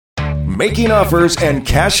making offers and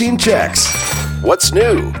cashing checks. What's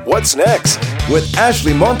new? What's next? With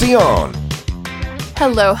Ashley Montillon.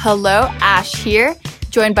 Hello, Ash here,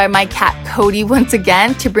 joined by my cat Cody once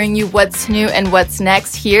again to bring you what's new and what's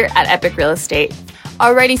next here at Epic Real Estate.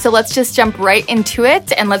 Alrighty, so let's just jump right into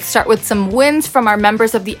it, and let's start with some wins from our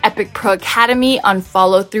members of the Epic Pro Academy on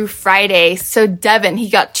Follow Through Friday. So Devin, he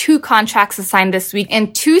got 2 contracts assigned this week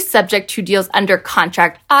and 2 subject to deals under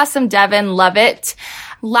contract. Awesome, Devin, love it.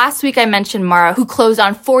 Last week I mentioned Mara, who closed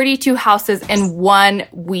on 42 houses in 1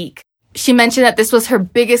 week. She mentioned that this was her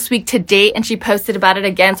biggest week to date, and she posted about it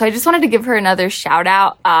again. So I just wanted to give her another shout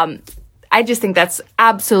out. I just think that's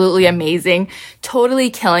absolutely amazing. Totally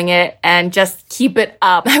killing it, and just keep it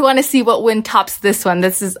up. I want to see what win tops this one.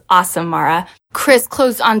 This is awesome, Mara. Chris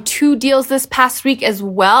closed on 2 deals this past week as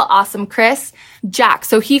well. Awesome, Chris. Jack,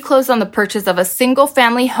 so he closed on the purchase of a single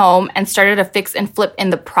family home and started a fix and flip in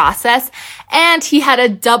the process. And he had a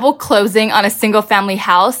double closing on a single family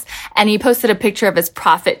house, and he posted a picture of his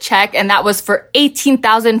profit check, and that was for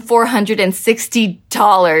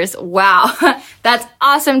 $18,460. Wow. That's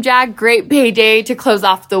awesome, Jack. Great payday to close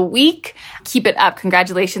off the week. Keep it up.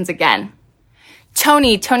 Congratulations again.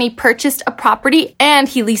 Tony purchased a property and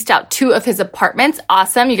he leased out 2 of his apartments.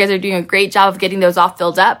 Awesome. You guys are doing a great job of getting those all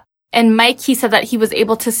filled up. And Mike, he said that he was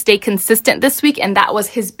able to stay consistent this week, and that was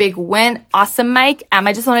his big win. Awesome, Mike.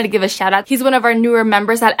 I just wanted to give a shout out. He's one of our newer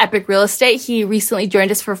members at Epic Real Estate. He recently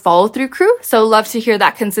joined us for Follow Through Crew. So love to hear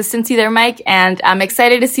that consistency there, Mike. And I'm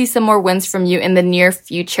excited to see some more wins from you in the near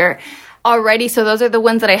future. Alrighty, so those are the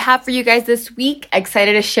ones that I have for you guys this week.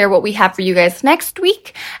 Excited to share what we have for you guys next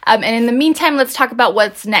week. And in the meantime, let's talk about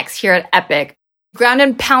what's next here at Epic. Ground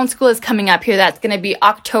and Pound School is coming up here. That's going to be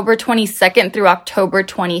October 22nd through October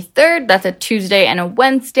 23rd. That's a Tuesday and a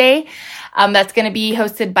Wednesday. That's going to be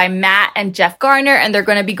hosted by Matt and Jeff Garner, and they're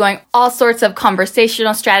going to be going all sorts of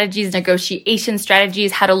conversational strategies, negotiation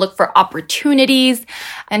strategies, how to look for opportunities,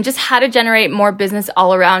 and just how to generate more business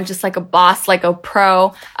all around, just like a boss, like a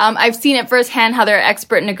pro. I've seen it firsthand how their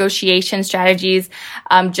expert negotiation strategies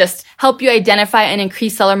just help you identify and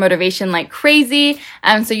increase seller motivation like crazy.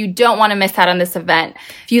 So you don't want to miss out on this event.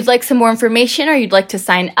 If you'd like some more information or you'd like to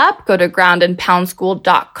sign up, go to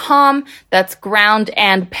groundandpoundschool.com. That's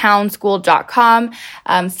groundandpoundschool.com.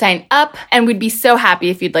 Sign up, and we'd be so happy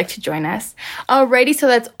if you'd like to join us. Alrighty, so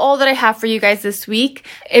that's all that I have for you guys this week.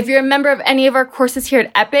 If you're a member of any of our courses here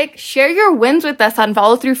at Epic, share your wins with us on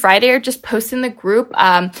Follow Through Friday or just post in the group.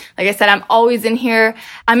 Like I said, I'm always in here.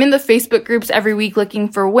 I'm in the Facebook groups every week looking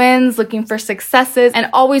for wins, looking for successes, and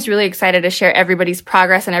always really excited to share everybody's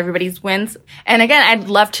progress and everybody's wins. And again, I'd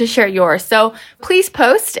love to share yours. So please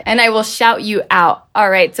post and I will shout you out. All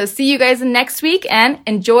right. So see you guys next week and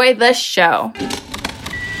enjoy the show.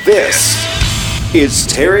 This is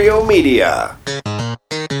Stereo Media.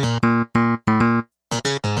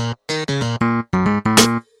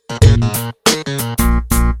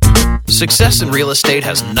 Success in real estate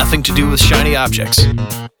has nothing to do with shiny objects.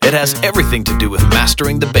 It has everything to do with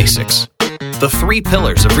mastering the basics. The 3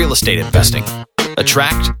 pillars of real estate investing: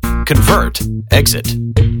 attract, convert, exit.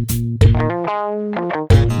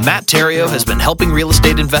 Matt Theriault has been helping real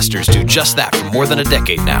estate investors do just that for more than a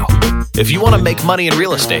decade now. If you want to make money in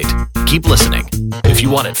real estate, keep listening. If you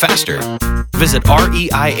want it faster, visit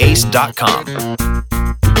reiace.com.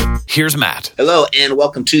 Here's Matt. Hello, and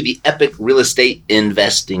welcome to the Epic Real Estate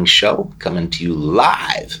Investing Show, coming to you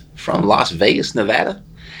live from Las Vegas, Nevada.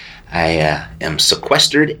 I am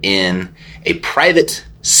sequestered in a private,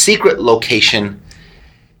 secret location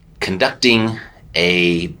conducting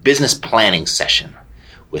a business planning session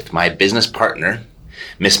with my business partner,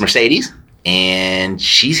 Miss Mercedes, and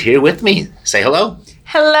she's here with me. Say hello.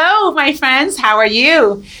 Hello, my friends. How are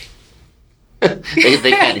you?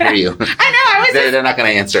 They can't hear you. I know. They're not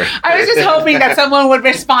going to answer. I was just hoping that someone would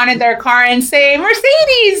respond in their car and say,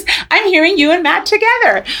 Mercedes, I'm hearing you and Matt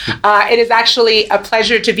together. It is actually a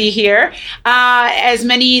pleasure to be here. As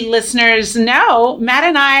many listeners know, Matt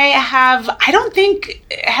and I have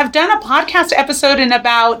done a podcast episode in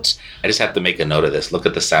about... I just have to make a note of this. Look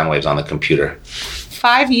at the sound waves on the computer.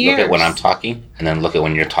 5 years. Look at when I'm talking, and then look at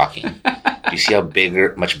when you're talking. Do you see how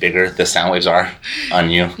much bigger the sound waves are on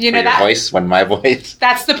you? You know your voice, when my voice?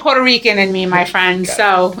 That's the Puerto Rican in me, my friend.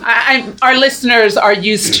 So our listeners are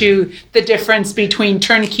used to the difference between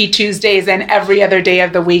Turnkey Tuesdays and every other day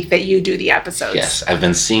of the week that you do the episodes. Yes, I've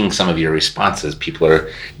been seeing some of your responses. People are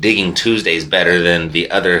digging Tuesdays better than the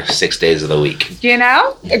other 6 days of the week. You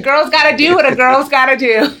know, a girl's got to do what a girl's got to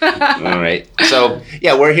do. All right. So,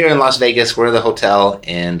 yeah, we're here in Las Vegas. We're in the hotel,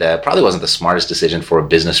 and probably wasn't the smartest decision for a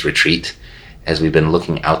business retreat, as we've been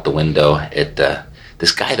looking out the window at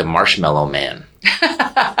this guy, the Marshmallow Man.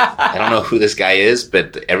 I don't know who this guy is,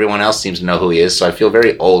 but everyone else seems to know who he is, so I feel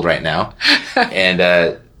very old right now.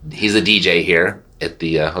 And he's a DJ here at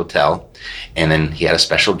the hotel. And then he had a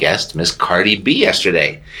special guest, Miss Cardi B,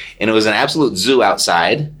 yesterday. And it was an absolute zoo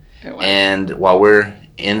outside. And while we're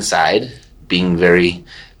inside, being very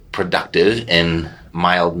productive and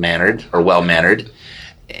mild-mannered, or well-mannered,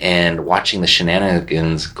 and watching the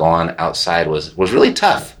shenanigans go on outside was really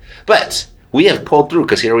tough. But we have pulled through,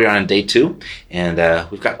 because here we are on day 2,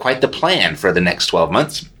 and we've got quite the plan for the next 12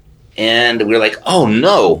 months. And we're like, oh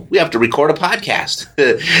no, we have to record a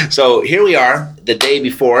podcast. So here we are, the day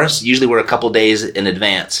before. So usually we're a couple days in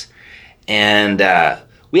advance. And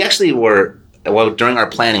we actually during our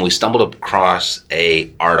planning, we stumbled across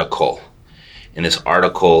an article. And this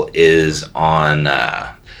article is on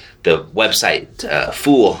the website,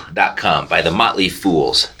 fool.com, by the Motley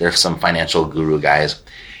Fools. They're some financial guru guys.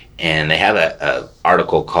 And they have an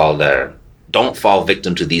article called Don't Fall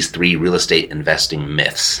Victim to These 3 Real Estate Investing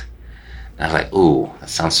Myths. And I was like, ooh, that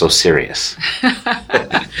sounds so serious.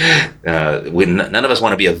 None of us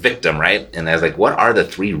want to be a victim, right? And I was like, what are the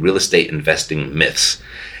 3 real estate investing myths?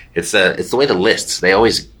 It's the way the lists, they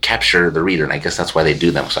always capture the reader, and I guess that's why they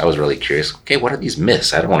do them. So I was really curious, okay, what are these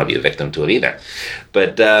myths? I don't want to be a victim to it either.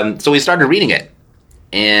 But so we started reading it,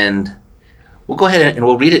 and we'll go ahead and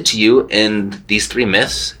we'll read it to you in these 3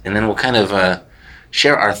 myths, and then we'll kind of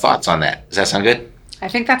share our thoughts on that. Does that sound good? I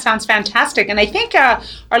think that sounds fantastic. And I think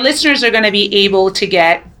our listeners are going to be able to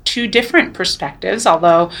get 2 different perspectives,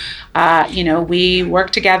 although, we work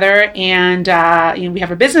together and we have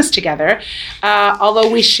a business together. Although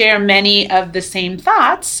we share many of the same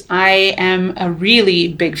thoughts, I am a really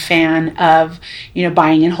big fan of,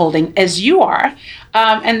 buying and holding, as you are.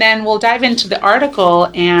 And then we'll dive into the article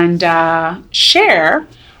and share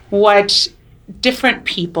what different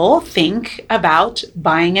people think about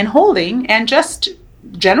buying and holding and just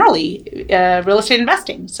generally real estate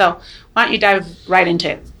investing. So why don't you dive right into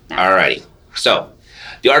it? All righty. So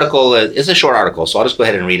the article is a short article, so I'll just go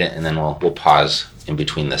ahead and read it, and then we'll pause in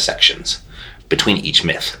between the sections, between each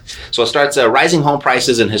myth. So it starts, rising home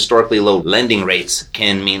prices and historically low lending rates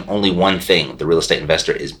can mean only one thing. The real estate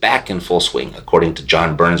investor is back in full swing. According to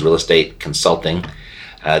John Burns Real Estate Consulting,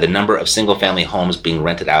 the number of single-family homes being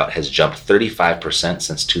rented out has jumped 35%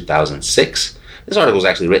 since 2006. This article was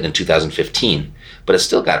actually written in 2015, but it's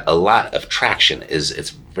still got a lot of traction.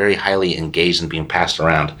 It's very highly engaged and being passed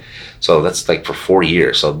around. So that's like for 4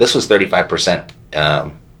 years. So this was 35%,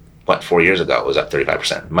 4 years ago? It was up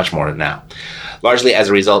 35%, much more now. Largely as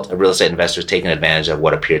a result of real estate investors taking advantage of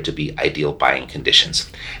what appeared to be ideal buying conditions.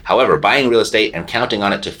 However, buying real estate and counting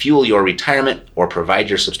on it to fuel your retirement or provide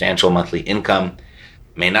your substantial monthly income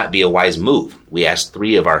may not be a wise move. We asked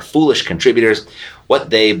 3 of our foolish contributors what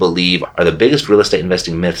they believe are the biggest real estate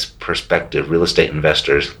investing myths prospective real estate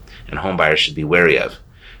investors and home buyers should be wary of.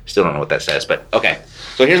 Still don't know what that says, but okay.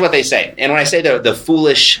 So here's what they say. And when I say the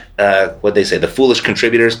foolish, the foolish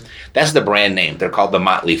contributors, that's the brand name. They're called the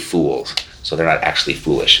Motley Fools. So they're not actually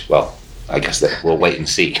foolish. Well, I guess that we'll wait and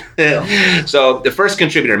see. So the first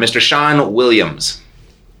contributor, Mr. Sean Williams,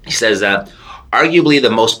 he says, arguably the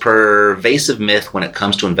most pervasive myth when it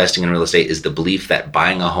comes to investing in real estate is the belief that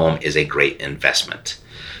buying a home is a great investment.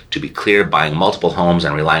 To be clear, buying multiple homes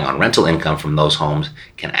and relying on rental income from those homes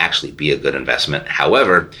can actually be a good investment.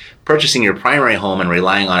 However, purchasing your primary home and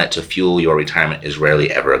relying on it to fuel your retirement is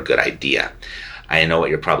rarely ever a good idea. I know what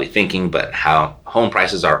you're probably thinking, but how home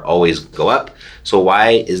prices are always go up. So why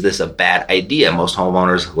is this a bad idea? Most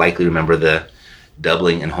homeowners likely remember the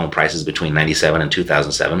doubling in home prices between 1997 and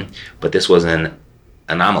 2007, but this was an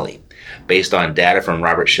anomaly. Based on data from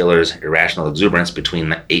Robert Shiller's Irrational Exuberance between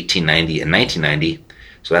 1890 and 1990,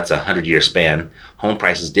 so that's a 100-year span, home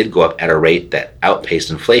prices did go up at a rate that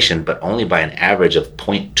outpaced inflation, but only by an average of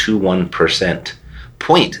 0.21%.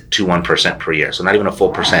 0.21% per year, so not even a full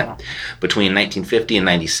percent. Between 1950 and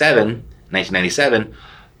 1997,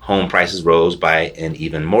 home prices rose by an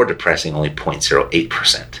even more depressing only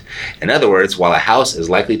 0.08%. In other words, while a house is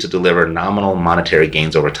likely to deliver nominal monetary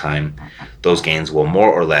gains over time, those gains will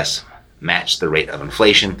more or less match the rate of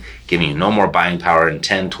inflation, giving you no more buying power in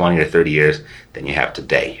 10, 20, or 30 years than you have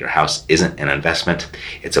today. Your house isn't an investment.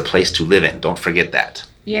 It's a place to live in. Don't forget that.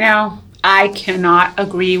 I cannot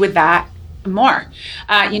agree with that more.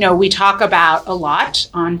 We talk about a lot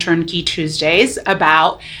on Turnkey Tuesdays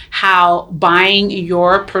about how buying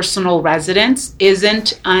your personal residence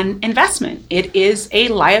isn't an investment. It is a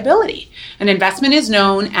liability. An investment is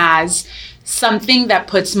known as something that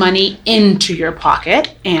puts money into your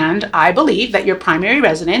pocket, and I believe that your primary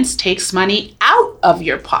residence takes money out of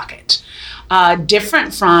your pocket.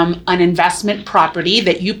 different from an investment property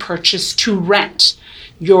that you purchase to rent.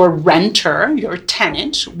 Your renter, your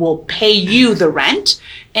tenant, will pay you the rent,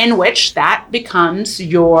 in which that becomes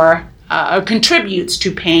your contributes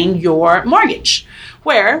to paying your mortgage.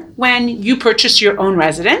 Where when you purchase your own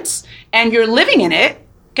residence and you're living in it,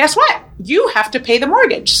 guess what? You have to pay the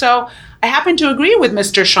mortgage. So I happen to agree with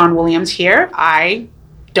Mr. Sean Williams here. I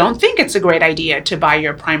don't think it's a great idea to buy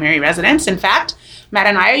your primary residence. In fact, Matt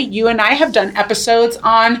and you and I have done episodes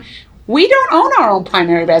on we don't own our own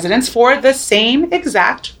primary residence for the same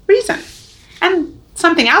exact reason. And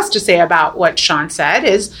something else to say about what Sean said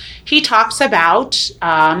is he talks about,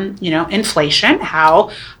 inflation, how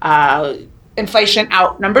inflation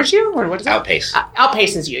outnumbers you, or what is it?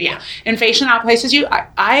 Outpaces you, yeah. Inflation outpaces you.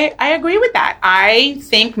 I agree with that. I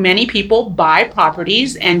think many people buy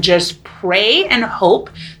properties and just pray and hope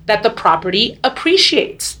that the property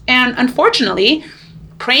appreciates. And unfortunately,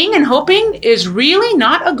 praying and hoping is really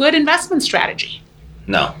not a good investment strategy.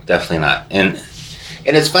 No, definitely not. And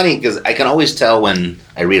it's funny because I can always tell when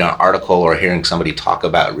I read an article or hearing somebody talk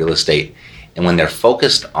about real estate, and when they're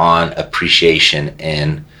focused on appreciation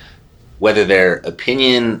and whether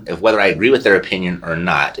I agree with their opinion or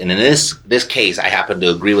not. And in this case, I happen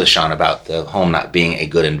to agree with Sean about the home not being a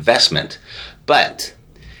good investment. But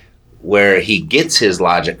where he gets his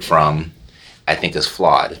logic from, I think, is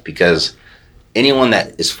flawed, because anyone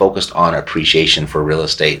that is focused on appreciation for real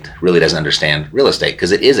estate really doesn't understand real estate,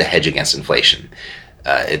 because it is a hedge against inflation.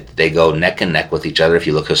 They go neck and neck with each other if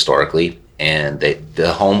you look historically, and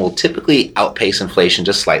the home will typically outpace inflation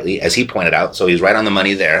just slightly, as he pointed out, so he's right on the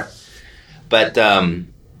money there. But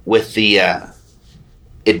with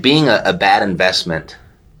it being a bad investment,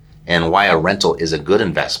 and why a rental is a good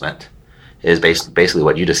investment, is basically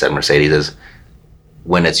what you just said, Mercedes, is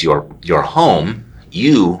when it's your home,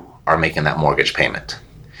 you are making that mortgage payment.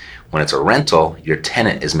 When it's a rental, your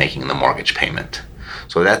tenant is making the mortgage payment.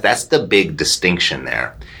 So that's the big distinction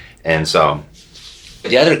there. And so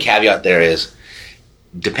the other caveat there is,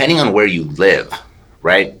 depending on where you live,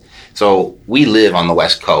 right? So we live on the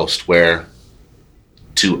West Coast, where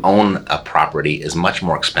to own a property is much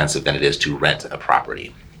more expensive than it is to rent a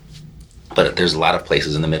property. But there's a lot of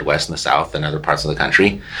places in the Midwest and the South and other parts of the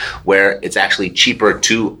country where it's actually cheaper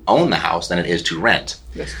to own the house than it is to rent.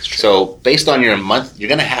 This is true. So based on your month, you're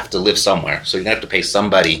going to have to live somewhere. So you're going to have to pay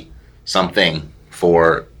somebody something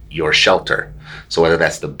for your shelter. So whether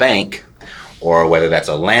that's the bank or whether that's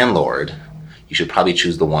a landlord, you should probably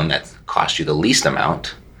choose the one that costs you the least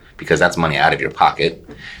amount, because that's money out of your pocket.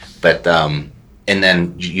 But and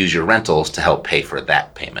then use your rentals to help pay for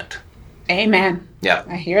that payment. Amen. Yeah,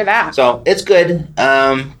 I hear that. So it's good,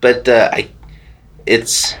 but I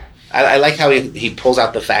like how he pulls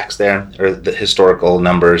out the facts there, or the historical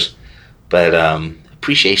numbers. But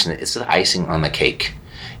appreciation, it's the icing on the cake,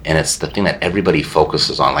 and it's the thing that everybody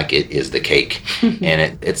focuses on, like it is the cake,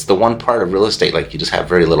 and it's the one part of real estate like you just have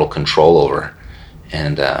very little control over,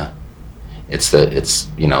 and it's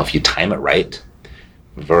if you time it right.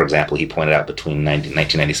 For example, he pointed out between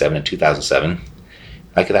 1997 and 2007,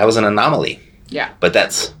 like that was an anomaly. Yeah. But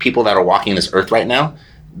that's people that are walking this earth right now.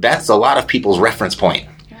 That's a lot of people's reference point.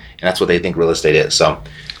 Yeah. And that's what they think real estate is. So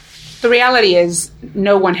the reality is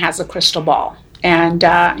no one has a crystal ball. And,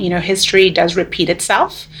 history does repeat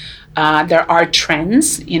itself. There are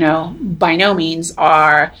trends, by no means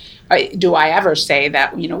do I ever say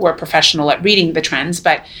that, we're professional at reading the trends,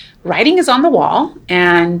 but writing is on the wall.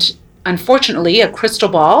 And unfortunately, a crystal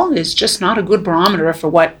ball is just not a good barometer for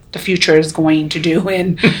what the future is going to do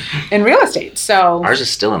in real estate. So ours is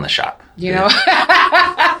still in the shop.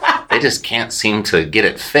 They just can't seem to get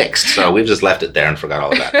it fixed. So we've just left it there and forgot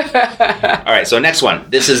all about it. All right, so next one.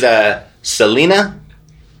 This is Selena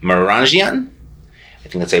Marangian. I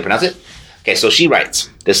think that's how you pronounce it. Okay, so she writes,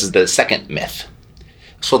 this is the second myth.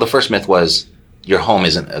 So the first myth was your home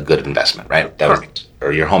isn't a good investment, right? Correct.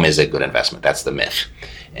 Or your home is a good investment. That's the myth.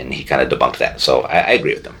 And he kind of debunked that. So I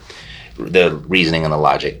agree with him. The reasoning and the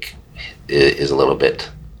logic is a little bit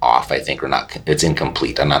off, I think, or not. It's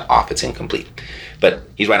incomplete. I'm not off. It's incomplete. But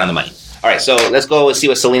he's right on the money. All right, so let's go and see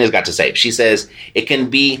what Selena's got to say. She says, it can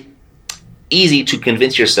be easy to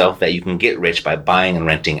convince yourself that you can get rich by buying and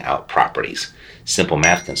renting out properties. Simple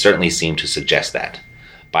math can certainly seem to suggest that.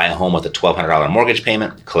 Buy a home with a $1,200 mortgage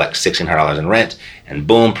payment, collect $1,600 in rent, and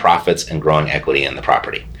boom, profits and growing equity in the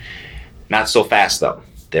property. Not so fast, though.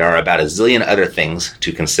 There are about a zillion other things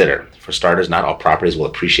to consider. For starters, not all properties will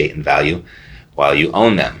appreciate in value while you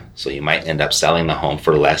own them, so you might end up selling the home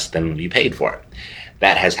for less than you paid for it.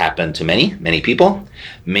 That has happened to many, many people.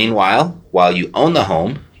 Meanwhile, while you own the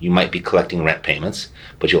home, you might be collecting rent payments,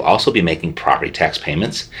 but you'll also be making property tax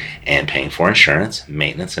payments and paying for insurance,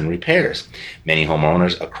 maintenance, and repairs. Many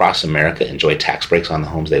homeowners across America enjoy tax breaks on the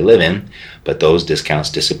homes they live in, but those discounts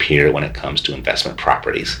disappear when it comes to investment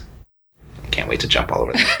properties. Can't wait to jump all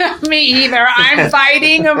over that. Me either. I'm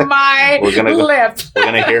biting my lip. We're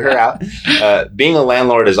going to hear her out. Being a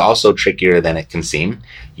landlord is also trickier than it can seem.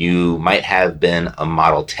 You might have been a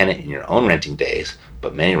model tenant in your own renting days,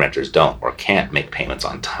 but many renters don't or can't make payments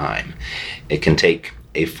on time. It can take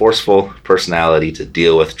a forceful personality to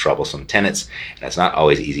deal with troublesome tenants, and it's not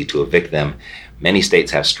always easy to evict them. Many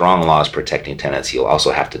states have strong laws protecting tenants. You'll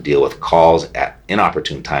also have to deal with calls at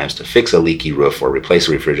inopportune times to fix a leaky roof or replace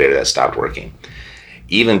a refrigerator that stopped working.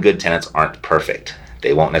 Even good tenants aren't perfect.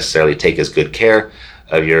 They won't necessarily take as good care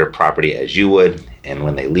of your property as you would, and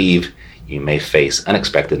when they leave, you may face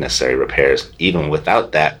unexpected necessary repairs. Even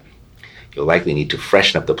without that, you'll likely need to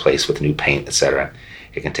freshen up the place with new paint, etc.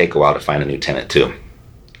 It can take a while to find a new tenant too.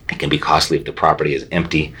 It can be costly if the property is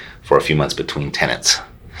empty for a few months between tenants.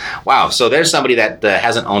 Wow, so there's somebody that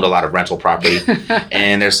hasn't owned a lot of rental property,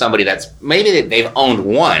 and there's somebody that's maybe they've owned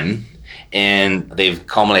one, and they've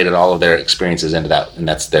culminated all of their experiences into that, and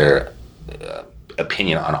that's their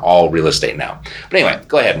opinion on all real estate now. But anyway,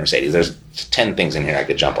 go ahead, Mercedes. There's 10 things in here I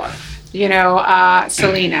could jump on. You know,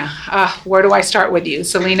 Selena, where do I start with you?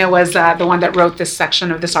 Selena was the one that wrote this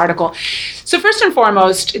section of this article. So first and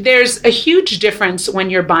foremost, there's a huge difference when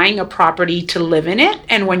you're buying a property to live in it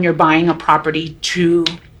and when you're buying a property to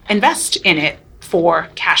invest in it for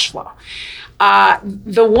cash flow.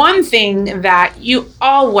 The one thing that you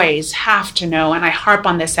always have to know, and I harp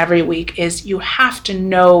on this every week, is you have to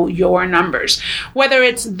know your numbers. Whether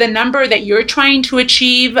it's the number that you're trying to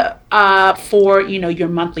achieve for, your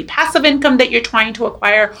monthly passive income that you're trying to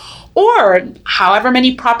acquire, or however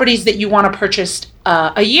many properties that you want to purchase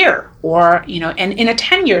a year, or and in a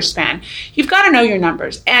 10-year span, you've got to know your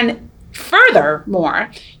numbers. And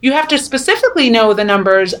furthermore, you have to specifically know the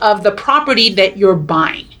numbers of the property that you're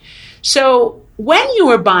buying. So when you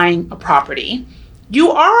are buying a property,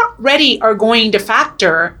 you already are going to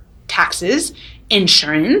factor taxes,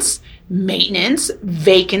 insurance, maintenance,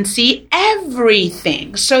 vacancy,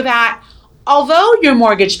 everything, so that although your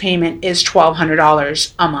mortgage payment is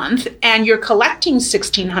 $1,200 a month and you're collecting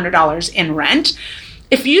 $1,600 in rent,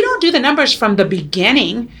 if you don't do the numbers from the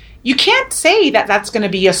beginning, you can't say that that's going to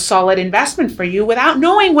be a solid investment for you without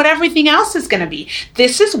knowing what everything else is going to be.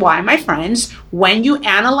 This is why, my friends, when you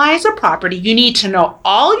analyze a property, you need to know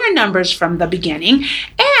all your numbers from the beginning.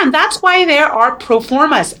 And that's why there are pro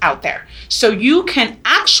formas out there. So you can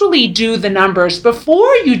actually do the numbers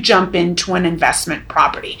before you jump into an investment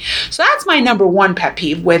property. So that's my number one pet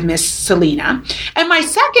peeve with Miss Selena. And my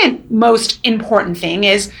second most important thing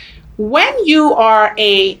is when you are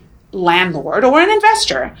a landlord or an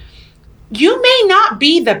investor, you may not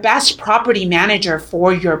be the best property manager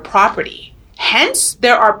for your property. Hence,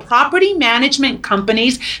 there are property management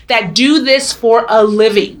companies that do this for a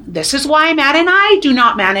living. This is why Matt and I do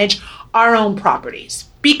not manage our own properties,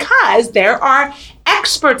 because there are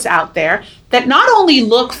experts out there that not only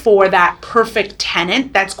look for that perfect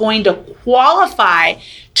tenant that's going to qualify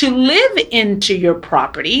to live into your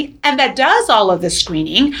property and that does all of the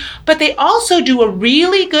screening, but they also do a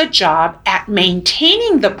really good job at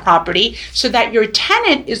maintaining the property so that your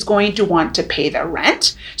tenant is going to want to pay their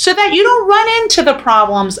rent, so that you don't run into the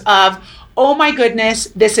problems of, oh my goodness,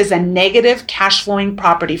 this is a negative cash flowing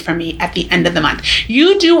property for me at the end of the month.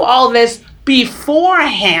 You do all this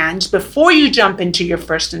beforehand, before you jump into your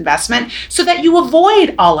first investment, so that you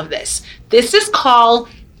avoid all of this. This is called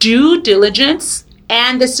due diligence,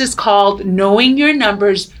 and this is called knowing your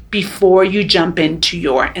numbers before you jump into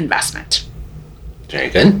your investment. Very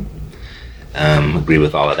good. Agree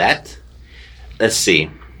with all of that. Let's see.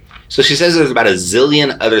 So she says there's about a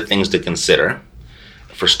zillion other things to consider.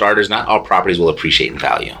 For starters, not all properties will appreciate in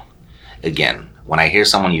value. Again, when I hear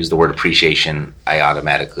someone use the word appreciation, I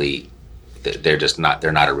automatically, they're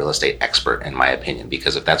not a real estate expert, in my opinion,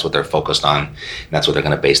 because if that's what they're focused on and that's what they're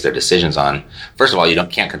going to base their decisions on, first of all, you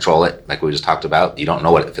can't control it, like we just talked about. You don't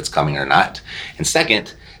know if it's coming or not. And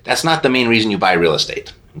second, that's not the main reason you buy real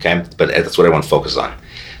estate, okay? But that's what everyone focuses on.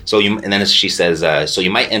 And then she says, so you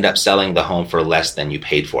might end up selling the home for less than you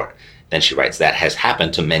paid for it. Then she writes, that has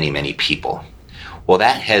happened to many, many people. Well,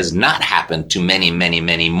 that has not happened to many, many,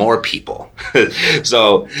 many more people.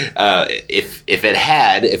 So if it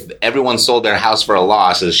had, if everyone sold their house for a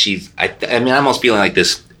loss, I'm almost feeling like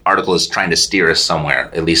this article is trying to steer us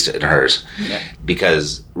somewhere, at least in hers,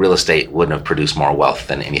 because real estate wouldn't have produced more wealth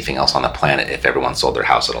than anything else on the planet if everyone sold their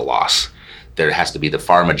house at a loss. There has to be the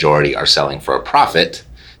far majority are selling for a profit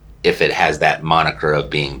if it has that moniker of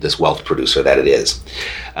being this wealth producer that it is.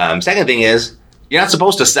 Second thing is, you're not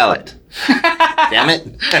supposed to sell it. Damn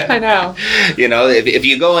it. I know. You know, if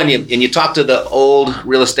you go and you talk to the old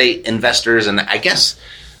real estate investors, and I guess,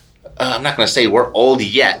 I'm not going to say we're old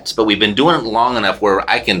yet, but we've been doing it long enough where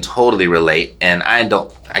I can totally relate, and I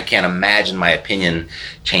can't imagine my opinion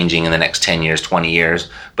changing in the next 10 years, 20 years.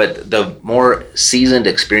 But the more seasoned,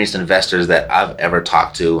 experienced investors that I've ever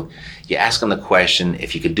talked to, you ask them the question,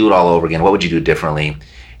 if you could do it all over again, what would you do differently?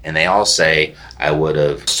 And they all say, I would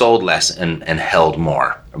have sold less and held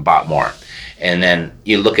more, or bought more. And then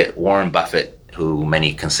you look at Warren Buffett, who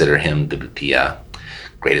many consider him the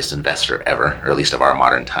greatest investor ever, or at least of our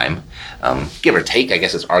modern time. Give or take, I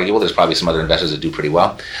guess it's arguable. There's probably some other investors that do pretty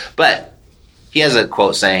well. But he has a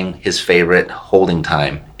quote saying his favorite holding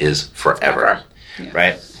time is forever. Yeah.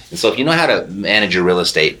 Right? And so if you know how to manage your real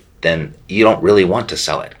estate, then you don't really want to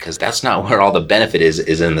sell it, because that's not where all the benefit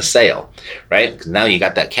is in the sale, right? Because now you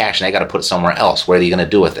got that cash and I got to put it somewhere else. What are you going to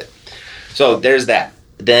do with it? So there's that.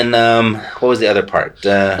 Then what was the other part?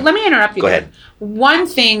 Let me interrupt you. Go ahead. One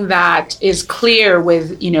thing that is clear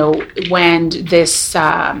with, when this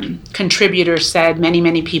contributor said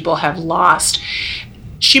many people have lost,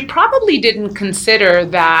 she probably didn't consider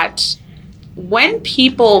that when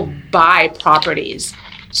people buy properties,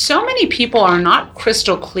 so many people are not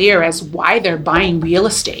crystal clear as why they're buying real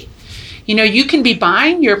estate. You can be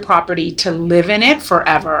buying your property to live in it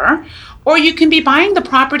forever, or you can be buying the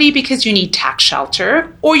property because you need tax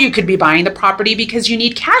shelter, or you could be buying the property because you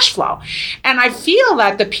need cash flow. And I feel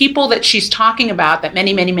that the people that she's talking about that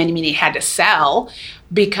many had to sell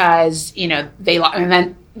because,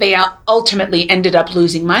 they ultimately ended up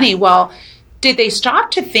losing money. Well, did they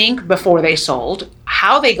stop to think before they sold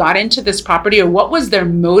how they got into this property, or what was their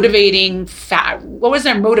motivation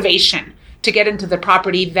to get into the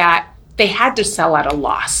property that they had to sell at a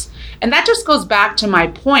loss? And that just goes back to my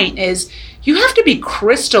point is you have to be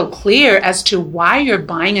crystal clear as to why you're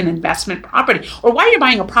buying an investment property or why you're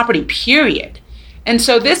buying a property, period. And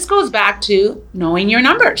so this goes back to knowing your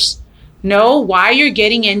numbers. Know why you're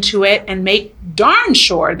getting into it and make darn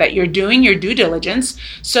sure that you're doing your due diligence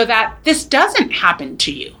so that this doesn't happen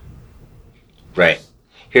to you. Right.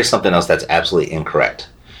 Here's something else that's absolutely incorrect.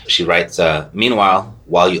 She writes, meanwhile,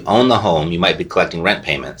 while you own the home, you might be collecting rent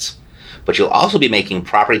payments, but you'll also be making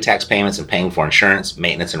property tax payments and paying for insurance,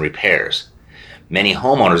 maintenance, and repairs. Many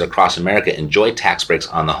homeowners across America enjoy tax breaks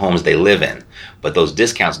on the homes they live in, but those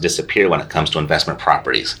discounts disappear when it comes to investment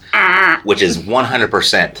properties, which is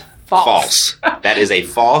 100% false. That is a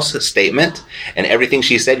false statement. And everything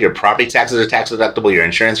she said, your property taxes are tax deductible, your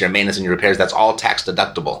insurance, your maintenance, and your repairs, that's all tax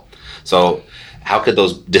deductible. So how could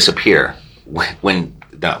those disappear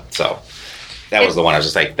no? So that was the one I was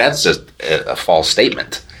just like, that's just a false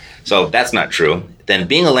statement. So that's not true. Then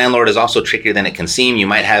being a landlord is also trickier than it can seem. You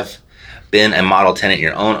might have been a model tenant in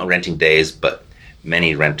your own renting days, but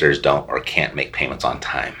many renters don't or can't make payments on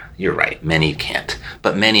time. You're right, many can't,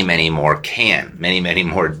 but many more can. Many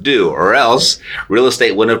more do, or else real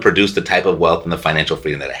estate wouldn't have produced the type of wealth and the financial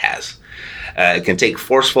freedom that it has. It can take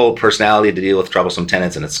forceful personality to deal with troublesome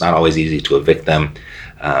tenants, and it's not always easy to evict them.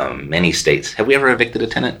 Many states. Have we ever evicted a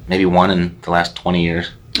tenant? Maybe one in the last 20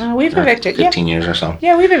 years? We've evicted 15 years or so.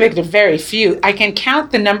 Yeah, we've evicted very few. I can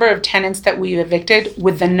count the number of tenants that we've evicted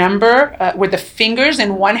with the fingers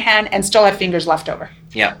in one hand and still have fingers left over.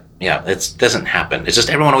 Yeah, it doesn't happen. It's just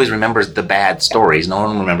everyone always remembers the bad stories. No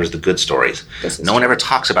one remembers the good stories. No one ever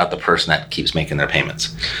talks about the person that keeps making their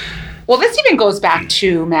payments. Well, this even goes back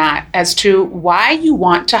to, Matt, as to why you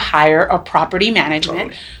want to hire a property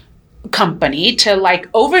management company to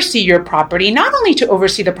oversee your property, not only to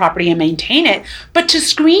oversee the property and maintain it, but to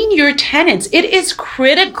screen your tenants. It is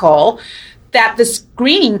critical that the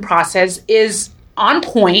screening process is on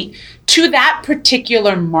point to that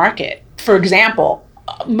particular market. For example,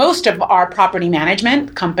 most of our property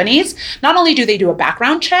management companies, not only do they do a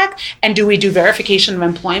background check and do we do verification of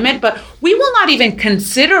employment, but we will not even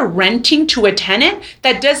consider renting to a tenant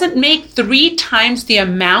that doesn't make 3 times the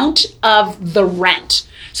amount of the rent.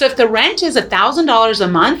 So if the rent is $1,000 a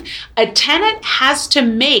month, a tenant has to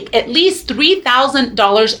make at least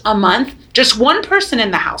 $3,000 a month, just one person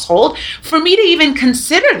in the household, for me to even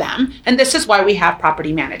consider them. And this is why we have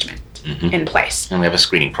property management in place. And we have a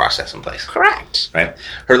screening process in place. Correct. Right.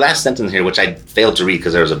 Her last sentence here, which I failed to read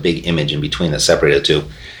because there was a big image in between that separated the two.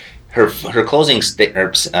 Her closing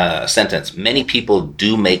sentence, many people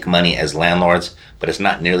do make money as landlords, but it's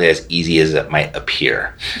not nearly as easy as it might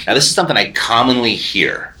appear. Now, this is something I commonly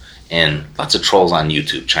hear, and lots of trolls on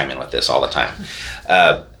YouTube chime in with this all the time.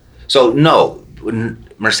 So, no,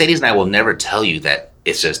 Mercedes and I will never tell you that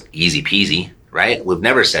it's just easy peasy, right? We've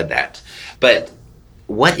never said that. But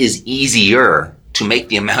what is easier to make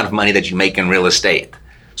the amount of money that you make in real estate?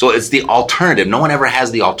 So it's the alternative. No one ever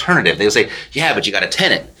has the alternative. They'll say, yeah, but you got a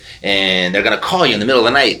tenant and they're going to call you in the middle of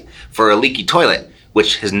the night for a leaky toilet,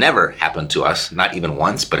 which has never happened to us, not even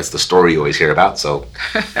once, but it's the story you always hear about. So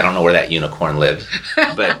I don't know where that unicorn lives,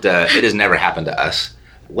 but it has never happened to us.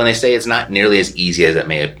 When they say it's not nearly as easy as it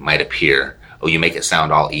might appear, oh, you make it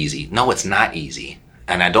sound all easy. No, it's not easy.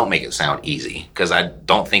 And I don't make it sound easy because I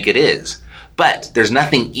don't think it is. But there's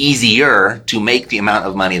nothing easier to make the amount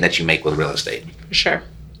of money that you make with real estate. Sure.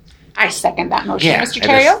 I second that motion, Yeah, Mr.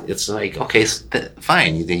 Terrio. it's like, okay,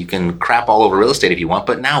 fine. You can crap all over real estate if you want,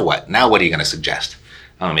 but now what? Now what are you going to suggest?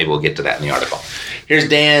 I don't know, maybe we'll get to that in the article. Here's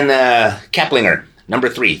Dan Kaplinger, number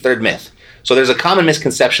 3, third myth. So there's a common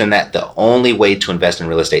misconception that the only way to invest in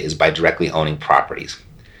real estate is by directly owning properties.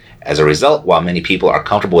 As a result, while many people are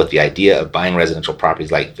comfortable with the idea of buying residential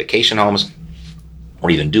properties like vacation homes or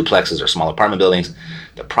even duplexes or small apartment buildings,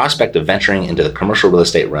 the prospect of venturing into the commercial real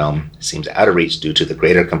estate realm seems out of reach due to the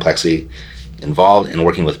greater complexity involved in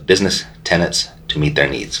working with business tenants to meet their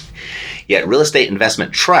needs. Yet real estate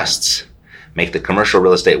investment trusts make the commercial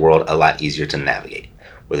real estate world a lot easier to navigate.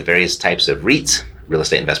 With various types of REITs, real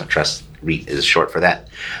estate investment trusts, REIT is short for that,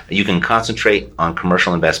 you can concentrate on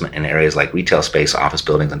commercial investment in areas like retail space, office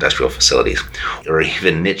buildings, industrial facilities, or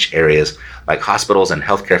even niche areas like hospitals and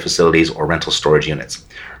healthcare facilities or rental storage units.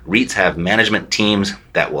 REITs have management teams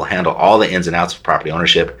that will handle all the ins and outs of property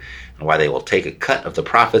ownership, and while they will take a cut of the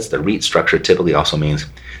profits, the REIT structure typically also means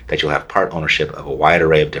that you'll have part ownership of a wide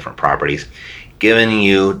array of different properties, giving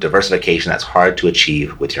you diversification that's hard to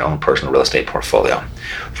achieve with your own personal real estate portfolio.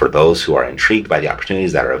 For those who are intrigued by the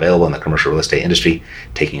opportunities that are available in the commercial real estate industry,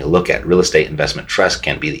 taking a look at real estate investment trusts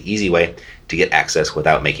can be the easy way to get access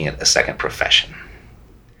without making it a second profession.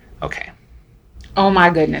 Okay. Oh my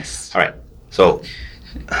goodness. All right. So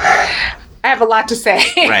I have a lot to say.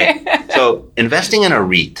 right. So investing in a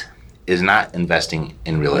REIT is not investing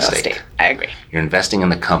in real estate. I agree. You're investing in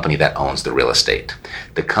the company that owns the real estate.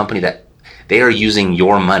 The company that they are using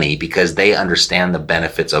your money because they understand the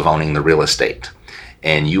benefits of owning the real estate.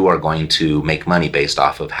 And you are going to make money based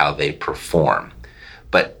off of how they perform.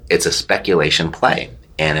 But it's a speculation play,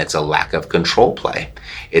 and it's a lack of control play.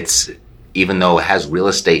 It's, even though it has real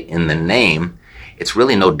estate in the name, it's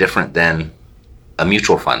really no different than a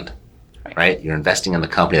mutual fund, right? You're investing in the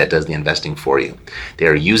company that does the investing for you.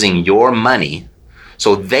 They're using your money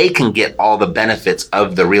so they can get all the benefits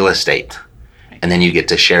of the real estate. And then you get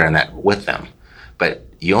to share in that with them. But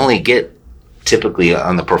you only get typically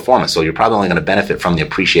on the performance. So you're probably only going to benefit from the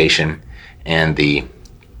appreciation and the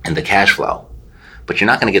cash flow. But you're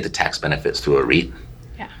not going to get the tax benefits through a REIT,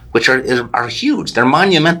 which are huge. They're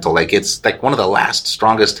monumental. Like, it's like one of the last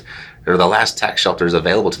strongest or the last tax shelters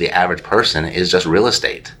available to the average person is just real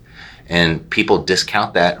estate. And people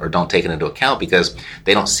discount that or don't take it into account because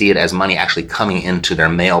they don't see it as money actually coming into their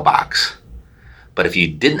mailbox. But if you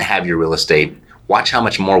didn't have your real estate, watch how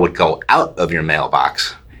much more would go out of your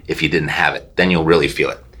mailbox if you didn't have it. Then you'll really feel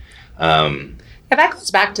it. That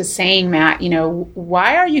goes back to saying, Matt,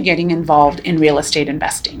 why are you getting involved in real estate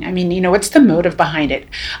investing? I mean, what's the motive behind it?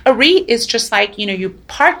 A REIT is just like, you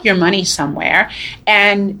park your money somewhere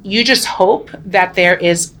and you just hope that there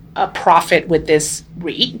is a profit with this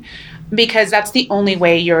REIT because that's the only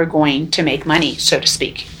way you're going to make money, so to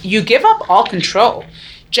speak. You give up all control.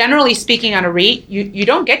 Generally speaking, on a REIT, you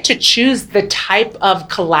don't get to choose the type of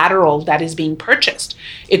collateral that is being purchased.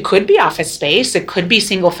 It could be office space, it could be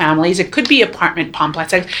single families, it could be apartment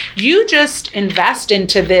complexes. You just invest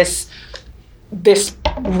into this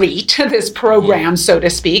REIT, this program, so to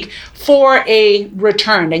speak, for a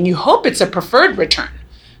return, and you hope it's a preferred return.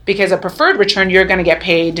 Because a preferred return, you're going to get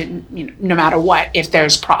paid no matter what if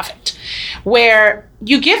there's profit. Where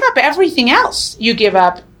you give up everything else. You give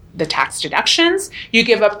up the tax deductions, you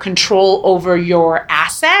give up control over your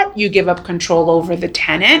asset, you give up control over the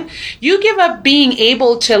tenant, you give up being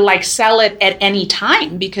able to sell it at any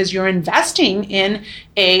time because you're investing in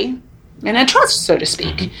a trust, so to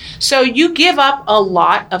speak. Mm-hmm. So you give up a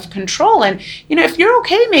lot of control. And, if you're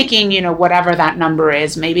okay making, whatever that number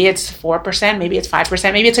is, maybe it's 4%, maybe it's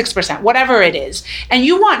 5%, maybe it's 6%, whatever it is, and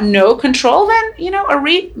you want no control, then, a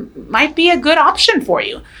REIT might be a good option for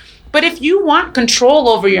you. But if you want control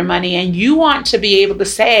over your money and you want to be able to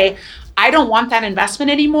say, I don't want that investment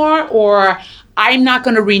anymore, or I'm not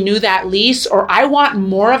going to renew that lease, or I want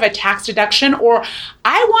more of a tax deduction, or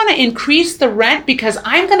I want to increase the rent because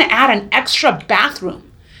I'm going to add an extra bathroom,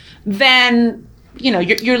 then,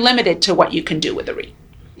 you're limited to what you can do with the REIT.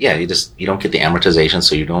 Yeah, you don't get the amortization,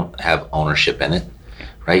 so you don't have ownership in it.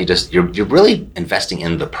 right? You're really investing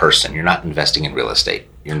in the person. You're not investing in real estate.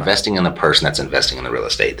 You're investing in the person that's investing in the real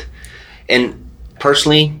estate. And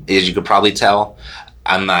personally, as you could probably tell,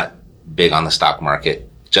 I'm not big on the stock market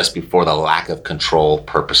just for the lack of control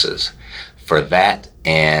purposes. For that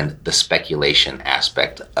and the speculation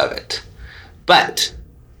aspect of it. But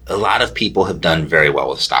a lot of people have done very well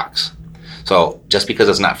with stocks. So just because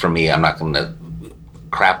it's not for me, I'm not going to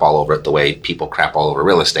crap all over it the way people crap all over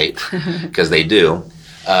real estate, because they do.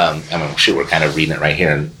 We're kind of reading it right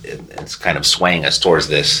here, and it's kind of swaying us towards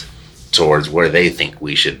where they think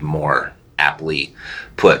we should more aptly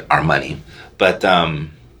put our money. But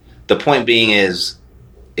the point being is,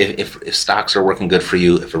 if stocks are working good for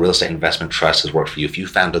you, if a real estate investment trust has worked for you, if you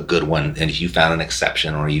found a good one, and if you found an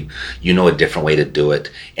exception, or you know a different way to do it,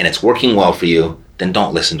 and it's working well for you, then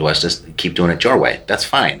don't listen to us. Just keep doing it your way. That's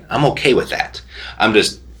fine. I'm okay with that. I'm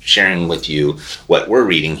just sharing with you what we're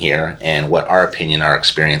reading here and what our opinion, our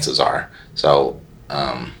experiences are. So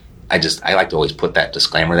I like to always put that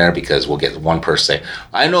disclaimer there, because we'll get one person say,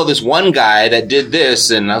 I know this one guy that did this,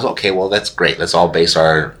 and I was okay, well, that's great. Let's all base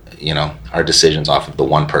our decisions off of the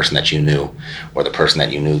one person that you knew, or the person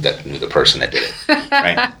that you knew the person that did it,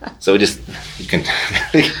 right? So I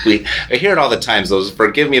hear it all the time, so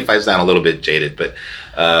forgive me if I sound a little bit jaded, but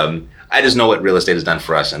I just know what real estate has done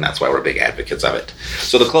for us, and that's why we're big advocates of it.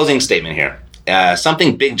 So the closing statement here.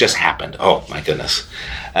 Something big just happened. Oh, my goodness.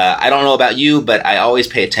 I don't know about you, but I always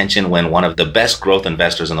pay attention when one of the best growth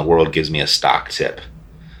investors in the world gives me a stock tip.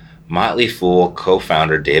 Motley Fool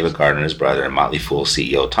co-founder David Gardner and his brother, and Motley Fool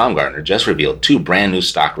CEO Tom Gardner, just revealed 2 brand new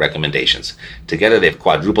stock recommendations. Together, they've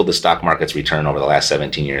quadrupled the stock market's return over the last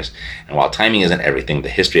 17 years. And while timing isn't everything, the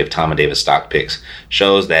history of Tom and David's stock picks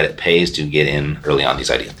shows that it pays to get in early on these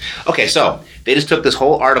ideas. Okay, so they just took this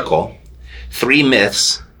whole article, 3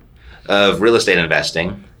 myths of real estate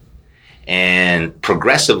investing, and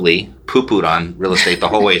progressively poo-pooed on real estate the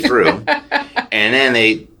whole way through. And then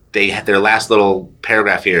they had their last little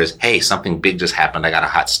paragraph here is, hey, something big just happened. I got a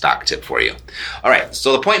hot stock tip for you. All right.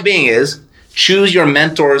 So the point being is, choose your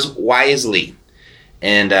mentors wisely,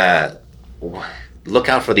 and look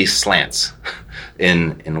out for these slants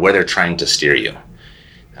in where they're trying to steer you.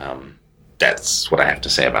 That's what I have to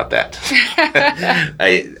say about that.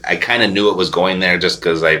 I kind of knew it was going there just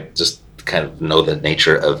because I just kind of know the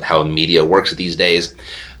nature of how media works these days.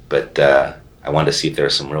 But I wanted to see if there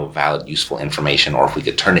was some real valid, useful information, or if we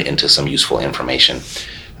could turn it into some useful information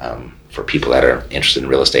for people that are interested in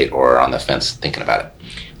real estate or are on the fence thinking about it.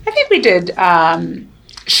 I think we did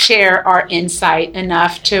share our insight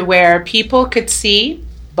enough to where people could see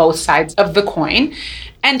both sides of the coin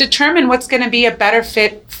and determine what's going to be a better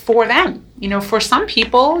fit for them. For some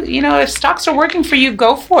people, if stocks are working for you,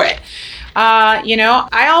 go for it.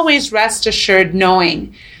 I always rest assured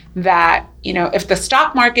knowing that, if the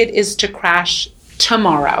stock market is to crash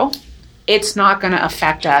tomorrow, it's not going to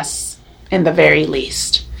affect us in the very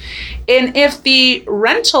least. And if the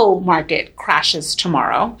rental market crashes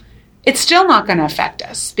tomorrow, it's still not going to affect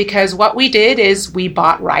us, because what we did is we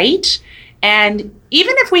bought right. And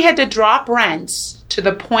even if we had to drop rents to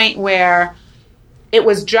the point where it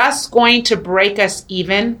was just going to break us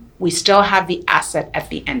even, we still have the asset at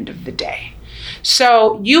the end of the day.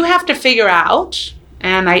 So you have to figure out,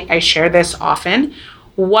 and I share this often,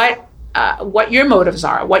 what your motives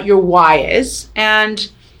are, what your why is, and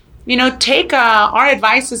take our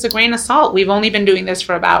advice as a grain of salt. We've only been doing this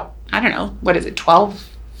for about, 12,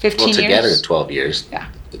 15 years? Well, together 12 years. Yeah.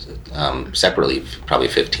 Separately, probably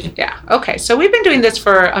 15. Yeah. Okay. So we've been doing this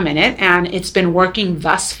for a minute, and it's been working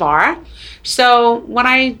thus far. So what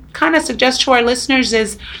I kind of suggest to our listeners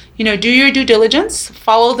is, do your due diligence,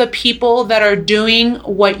 follow the people that are doing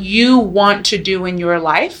what you want to do in your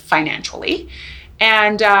life financially.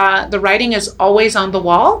 And the writing is always on the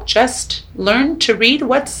wall. Just learn to read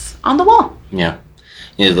what's on the wall. Yeah.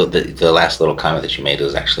 The last little comment that you made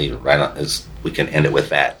was actually right on, we can end it with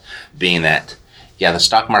that, being that, the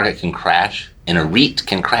stock market can crash, and a REIT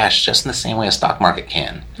can crash just in the same way a stock market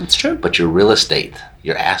can. That's true. But your real estate,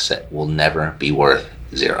 your asset, will never be worth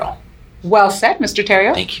 0. Well said, Mr.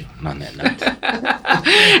 Terrio. Thank you. And on that note,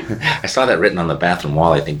 I saw that written on the bathroom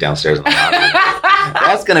wall, I think, downstairs in the lobby.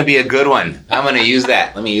 That's going to be a good one. I'm going to use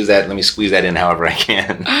that. Let me squeeze that in however I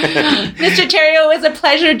can. Mr. Terrio, it was a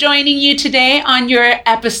pleasure joining you today on your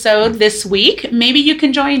episode this week. Maybe you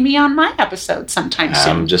can join me on my episode sometime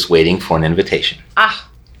soon. I'm just waiting for an invitation.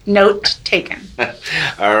 Note taken.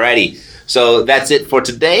 Alrighty. So that's it for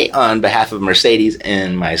today. On behalf of Mercedes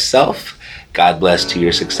and myself, God bless to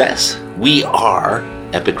your success. We are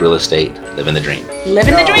Epic Real Estate, living the dream.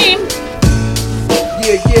 Living the dream.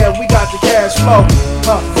 Yeah, we got the cash cash flow.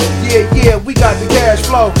 Yeah, we got the cash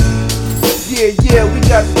flow. Yeah, we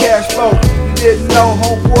got the cash flow. You didn't know,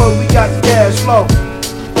 homeboy, we got the cash flow.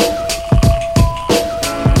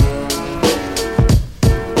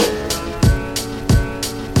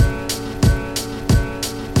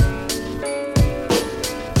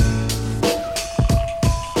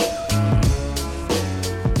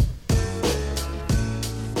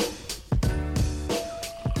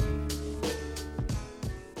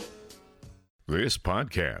 This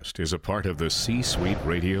podcast is a part of the C-Suite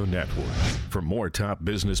Radio Network. For more top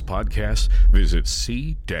business podcasts, visit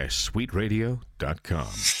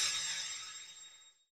c-suiteradio.com.